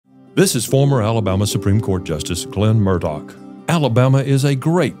This is former Alabama Supreme Court Justice Glenn Murdock. Alabama is a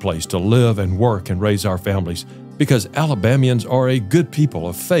great place to live and work and raise our families because Alabamians are a good people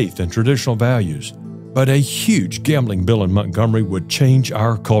of faith and traditional values. But a huge gambling bill in Montgomery would change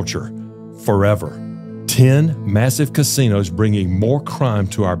our culture forever. 10 massive casinos bringing more crime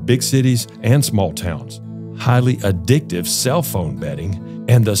to our big cities and small towns, highly addictive cell phone betting,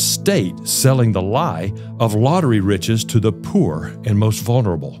 and the state selling the lie of lottery riches to the poor and most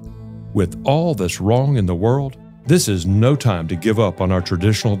vulnerable. With all that's wrong in the world, this is no time to give up on our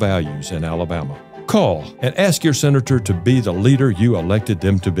traditional values in Alabama. Call and ask your senator to be the leader you elected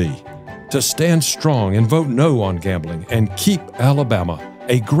them to be, to stand strong and vote no on gambling and keep Alabama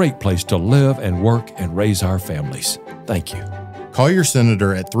a great place to live and work and raise our families. Thank you. Call your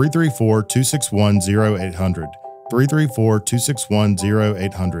senator at 334-261-0800,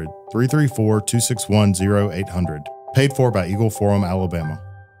 334-261-0800, 334-261-0800. Paid for by Eagle Forum, Alabama.